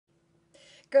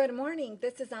Good morning.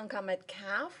 This is Anka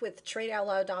Metcalf with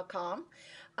TradeOutloud.com.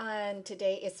 And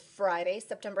today is Friday,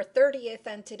 September 30th,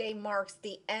 and today marks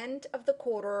the end of the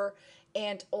quarter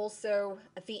and also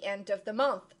the end of the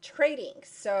month trading.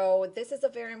 So this is a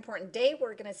very important day.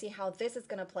 We're going to see how this is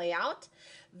going to play out.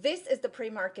 This is the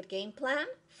pre-market game plan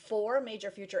for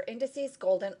major future indices,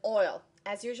 gold and oil.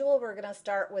 As usual, we're going to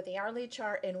start with the hourly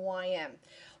chart in YM.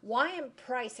 YM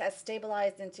price has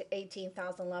stabilized into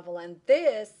 18,000 level, and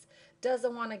this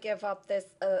doesn't want to give up this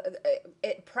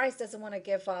price doesn't want to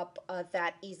give up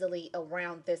that easily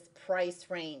around this price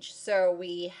range. So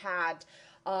we had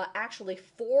actually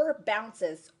four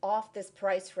bounces off this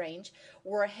price range.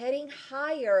 We're heading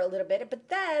higher a little bit, but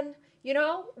then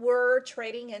we're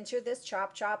trading into this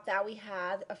chop that we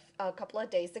had a couple of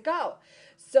days ago.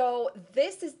 So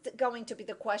this is going to be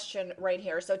the question right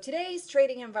here. So today's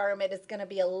trading environment is going to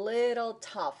be a little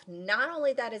tough. Not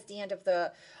only that is the end of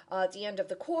the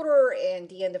quarter and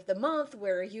the end of the month,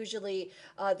 where usually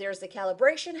there's a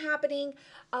calibration happening,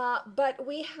 but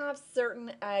we have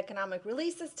certain economic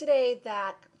releases today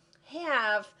that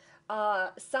have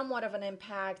somewhat of an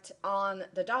impact on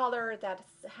the dollar, that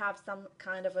have some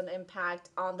kind of an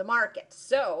impact on the market.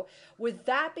 So with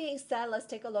that being said, let's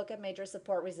take a look at major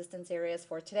support resistance areas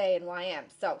for today in YM.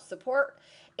 So support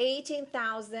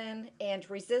 18,000 and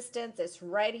resistance is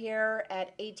right here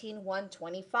at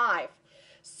 18,125.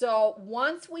 So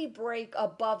once we break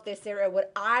above this area,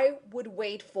 what I would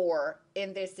wait for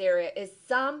in this area is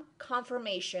some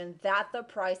confirmation that the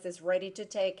price is ready to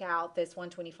take out this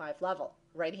 125 level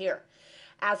right here.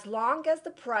 As long as the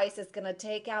price is going to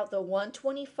take out the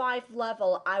 125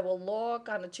 level, I will look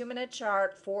on a 2-minute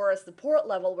chart for a support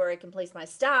level where I can place my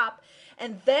stop,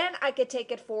 and then I could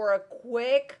take it for a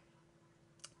quick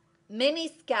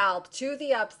mini scalp to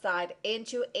the upside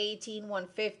into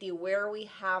 18,150, where we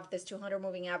have this 200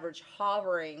 moving average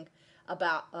hovering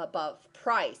about above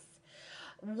price.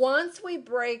 Once we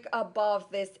break above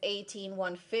this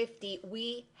 18,150,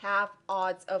 we have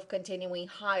odds of continuing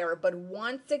higher. But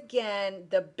once again,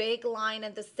 the big line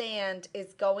in the sand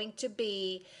is going to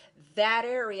be that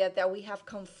area that we have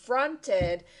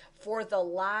confronted for the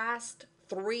last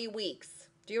 3 weeks.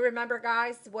 Do you remember,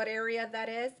 guys, what area that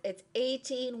is? It's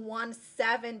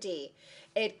 18,170.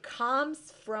 It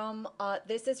comes from,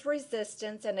 this is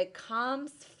resistance, and it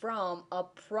comes from a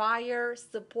prior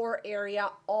support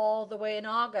area all the way in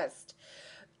August.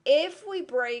 If we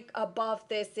break above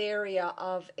this area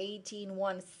of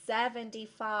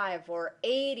 18,175 or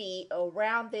 80,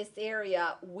 around this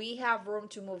area, we have room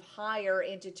to move higher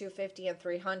into 250 and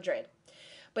 300.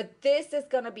 But this is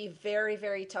going to be very,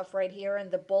 very tough right here,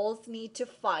 and the bulls need to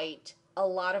fight a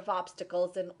lot of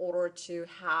obstacles in order to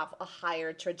have a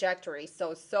higher trajectory.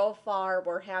 So far,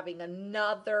 we're having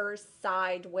another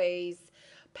sideways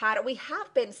pattern. We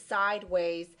have been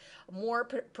sideways more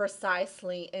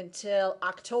precisely until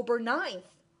October 9th.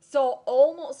 So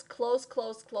almost close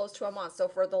to a month. So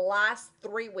for the last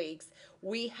 3 weeks,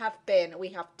 we have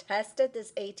tested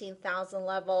this 18,000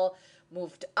 level,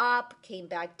 moved up, came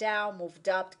back down, moved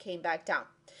up, came back down.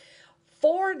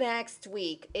 For next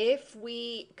week, if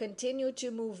we continue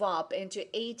to move up into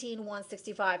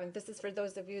 18,165, and this is for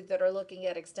those of you that are looking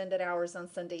at extended hours on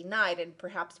Sunday night and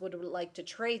perhaps would like to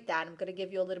trade that, I'm going to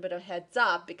give you a little bit of heads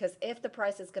up, because if the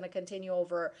price is going to continue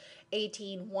over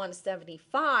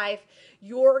 18,175,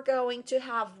 you're going to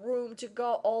have room to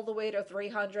go all the way to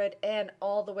 300 and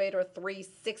all the way to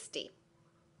 360.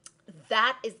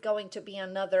 That is going to be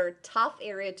another tough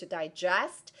area to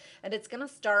digest, and it's going to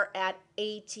start at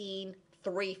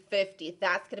 18,350.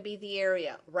 That's going to be the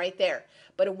area right there.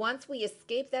 But once we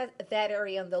escape that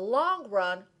area in the long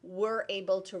run, we're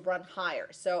able to run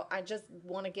higher. So I just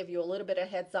want to give you a little bit of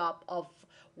heads up of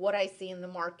what I see in the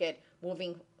market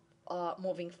moving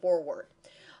forward.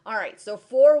 All right, so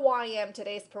for YM,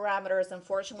 today's parameters,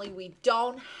 unfortunately, we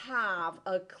don't have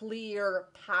a clear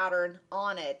pattern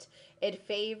on it. It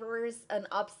favors an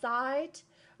upside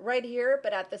right here,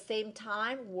 but at the same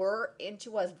time, we're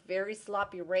into a very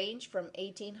sloppy range from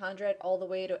 1800 all the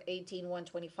way to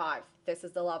 18,125. This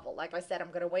is the level. Like I said, I'm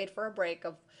going to wait for a break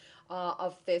of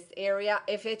this area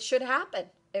if it should happen.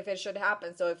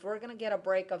 So if we're going to get a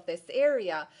break of this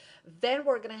area, then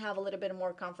we're going to have a little bit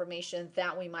more confirmation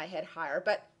that we might head higher.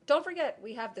 But don't forget,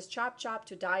 we have this chop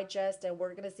to digest, and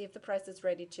we're going to see if the price is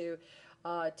ready to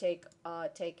take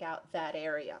out that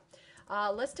area.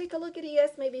 Let's take a look at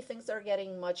ES. Maybe things are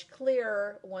getting much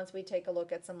clearer once we take a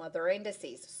look at some other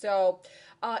indices. So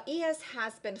ES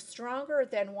has been stronger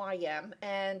than YM,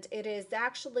 and it is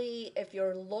actually, if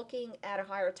you're looking at a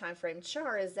higher time frame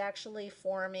chart, is actually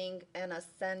forming an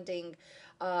ascending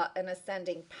an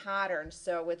ascending pattern.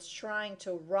 So it's trying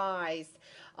to rise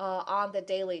on the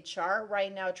daily chart.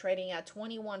 Right now trading at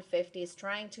 2150, is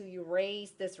trying to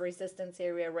erase this resistance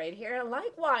area right here. And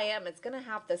like YM, it's going to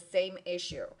have the same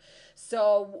issue.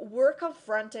 So we're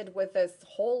confronted with this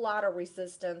whole lot of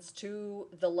resistance to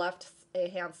the left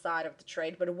hand side of the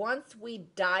trade. But once we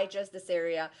digest this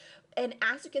area, and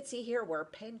as you can see here, we're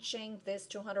pinching this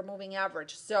 200 moving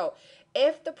average. So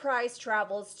if the price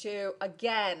travels to,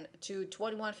 again, to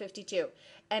 2152,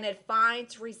 and it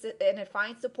finds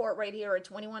support right here at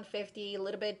 2150, a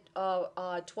little bit of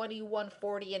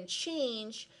 2140 and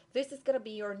change, this is going to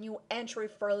be your new entry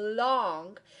for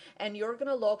long, and you're going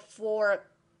to look for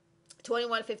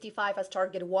 2155 as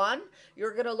target 1,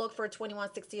 you're going to look for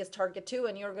 2160 as target 2,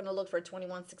 and you're going to look for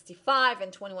 2165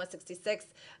 and 2166,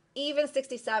 even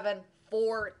 67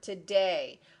 for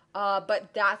today.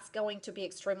 But that's going to be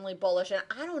extremely bullish. And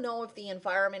I don't know if the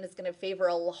environment is going to favor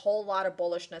a whole lot of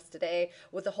bullishness today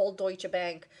with the whole Deutsche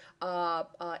Bank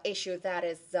issue that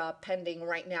is pending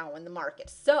right now in the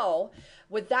market. So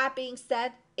with that being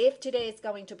said, if today is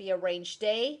going to be a range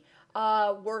day,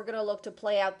 we're going to look to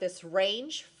play out this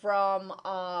range from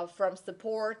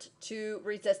support to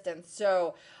resistance.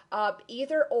 So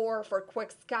either or for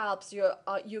quick scalps,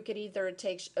 you could either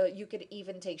take you could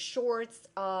even take shorts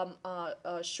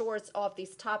shorts off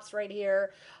these tops right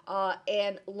here,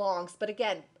 and longs. But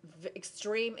again,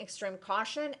 extreme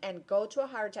caution, and go to a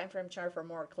higher time frame chart for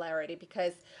more clarity,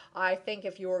 because I think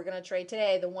if you were going to trade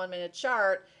today, the 1-minute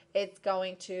chart, it's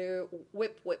going to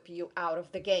whip you out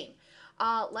of the game.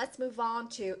 Let's move on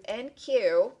to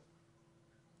NQ.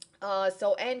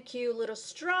 So NQ a little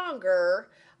stronger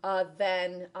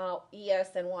than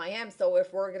ES and YM. So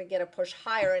if we're going to get a push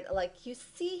higher, and like you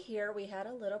see here, we had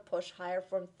a little push higher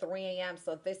from 3 a.m.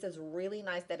 So this is really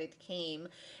nice that it came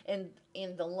in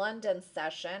the London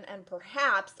session, and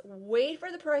perhaps wait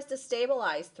for the price to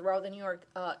stabilize throughout the New York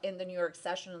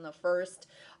session in the first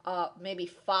maybe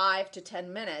 5 to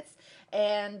 10 minutes,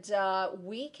 and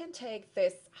we can take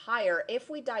this higher. If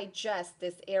we digest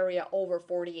this area over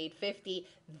 48.50,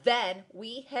 then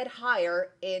we head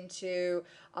higher into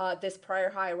this prior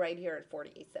high right here at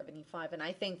 48.75, and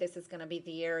I think this is going to be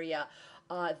the area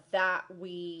that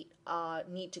we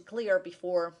need to clear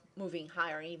before moving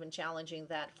higher and even challenging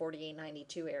that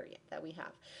 48.92 area that we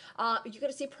have. You're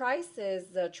going to see prices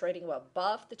trading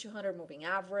above the 200 moving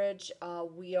average.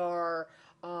 We are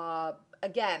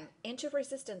again into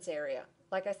resistance area.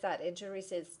 Like I said, into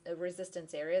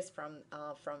resistance areas from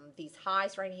these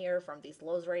highs right here, from these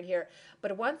lows right here.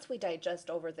 But once we digest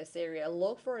over this area,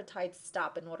 look for a tight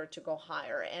stop in order to go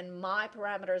higher. And my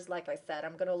parameters, like I said,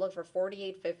 I'm going to look for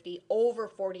 48.50, over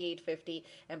 48.50,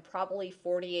 and probably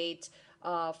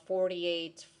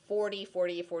 48.40,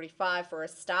 48.45 for a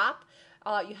stop.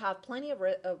 You have plenty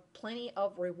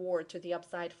of reward to the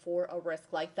upside for a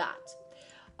risk like that.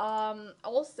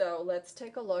 Also, let's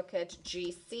take a look at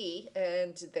GC,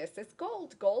 and this is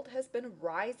gold. Gold has been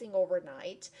rising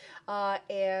overnight,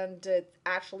 and it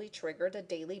actually triggered a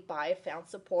daily buy, found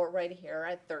support right here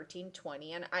at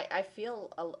 1320, and I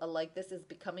feel like this is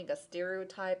becoming a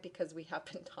stereotype because we have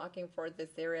been talking for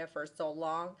this area for so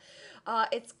long.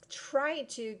 It's trying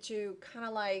to kind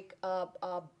of like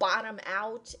bottom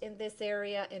out in this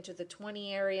area into the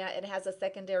 20 area. It has a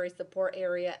secondary support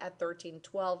area at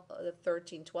 1312,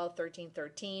 1313.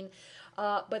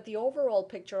 But the overall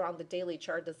picture on the daily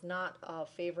chart does not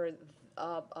favor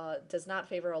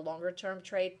a longer term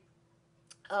trade.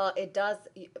 It does,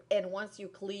 and once you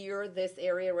clear this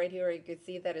area right here, you can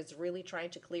see that it's really trying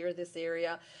to clear this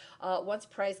area. Once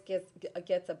price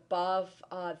gets above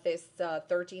this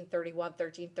 1331,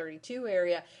 1332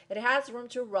 area, it has room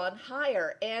to run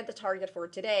higher, and the target for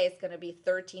today is going to be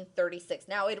 1336.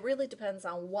 Now, it really depends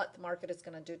on what the market is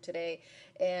going to do today,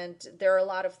 and there are a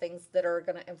lot of things that are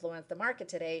going to influence the market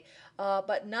today.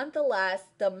 But nonetheless,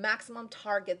 the maximum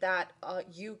target that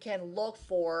you can look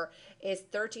for is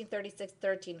 1336,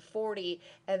 1340,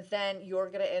 and then you're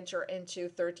going to enter into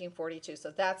 1342.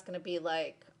 So that's going to be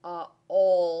like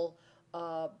all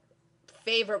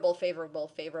favorable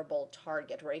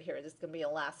target right here. This is going to be a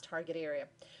last target area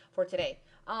for today.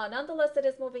 Nonetheless, it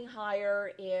is moving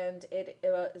higher, and it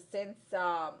since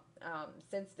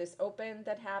this open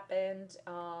that happened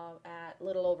at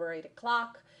little over 8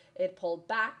 o'clock, it pulled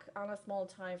back on a small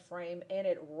time frame, and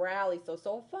it rallied.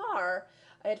 So far,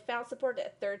 it found support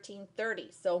at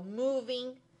 1330. So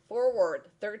moving forward,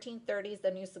 1330 is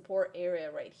the new support area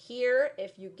right here.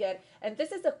 If you get, and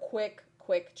this is a quick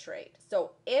trade.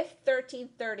 So if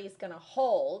 1330 is going to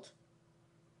hold,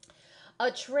 a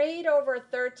trade over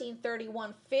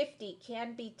 1331.50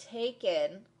 can be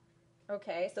taken.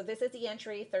 Okay, so this is the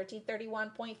entry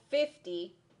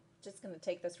 1331.50. Just going to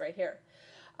take this right here.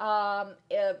 Over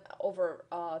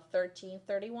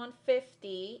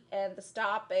 1331.50, and the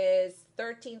stop is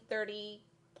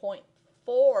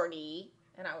 1330.40,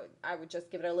 and I would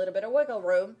just give it a little bit of wiggle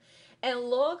room and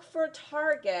look for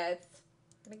targets.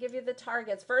 I'm going to give you the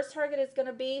targets. First target is going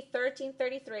to be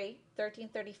 1333,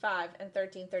 1335, and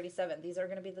 1337. These are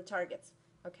going to be the targets.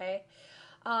 Okay.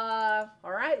 All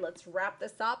right, let's wrap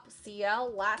this up.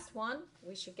 CL, last one.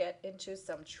 We should get into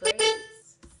some trades.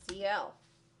 CL.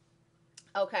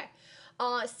 Okay.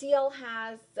 CL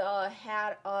has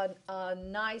had a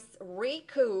nice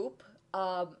recoup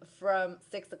from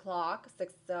 6 o'clock,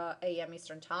 6 a.m.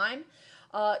 Eastern Time.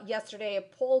 Yesterday, a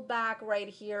pullback right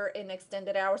here in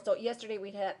extended hours. So yesterday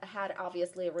we had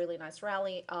obviously a really nice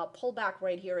rally, pullback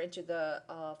right here into the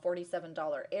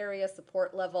 $47 area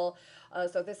support level.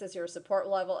 So this is your support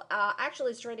level.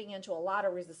 Actually, it's trading into a lot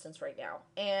of resistance right now.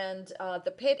 And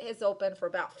the pit is open for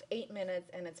about 8 minutes,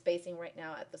 and it's basing right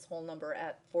now at this whole number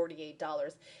at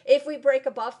 $48. If we break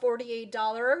above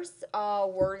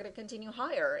 $48, we're going to continue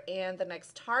higher. And the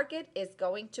next target is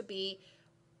going to be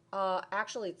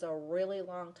actually, it's a really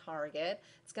long target.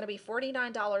 It's going to be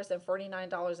 $49 and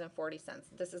 $49.40.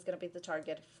 This is going to be the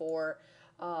target for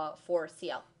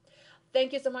CL.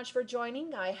 Thank you so much for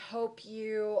joining. I hope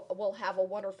you will have a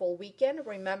wonderful weekend.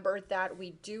 Remember that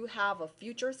we do have a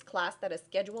futures class that is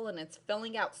scheduled, and it's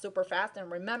filling out super fast. And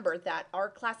remember that our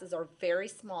classes are very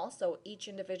small, so each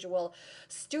individual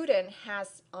student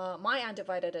has my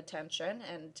undivided attention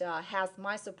and has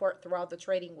my support throughout the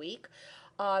trading week.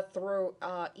 Through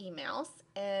emails.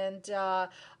 And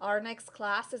our next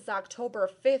class is October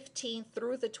 15th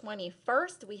through the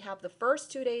 21st. We have the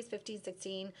first 2 days, 15,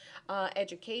 16,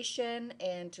 education,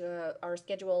 and our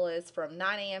schedule is from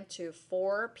 9 a.m. to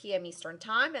 4 p.m. Eastern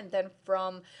Time. And then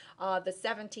from the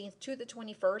 17th to the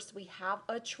 21st, we have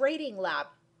a trading lab.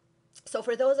 So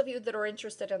for those of you that are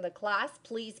interested in the class,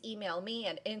 please email me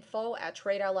at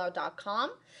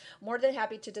info@tradeoutloud.com. More than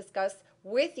happy to discuss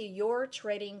with you your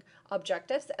trading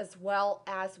objectives as well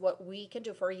as what we can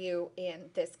do for you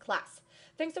in this class.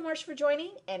 Thanks so much for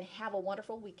joining, and have a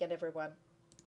wonderful weekend, everyone.